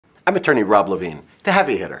I'm attorney Rob Levine, the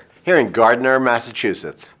heavy hitter, here in Gardner,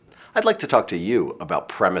 Massachusetts. I'd like to talk to you about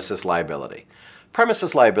premises liability.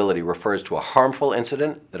 Premises liability refers to a harmful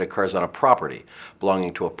incident that occurs on a property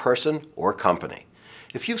belonging to a person or company.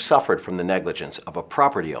 If you've suffered from the negligence of a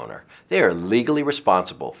property owner, they are legally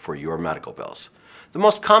responsible for your medical bills. The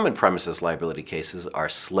most common premises liability cases are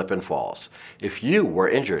slip and falls. If you were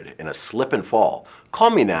injured in a slip and fall,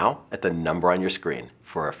 call me now at the number on your screen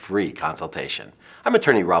for a free consultation. I'm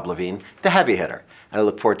attorney Rob Levine, the heavy hitter, and I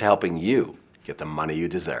look forward to helping you get the money you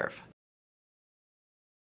deserve.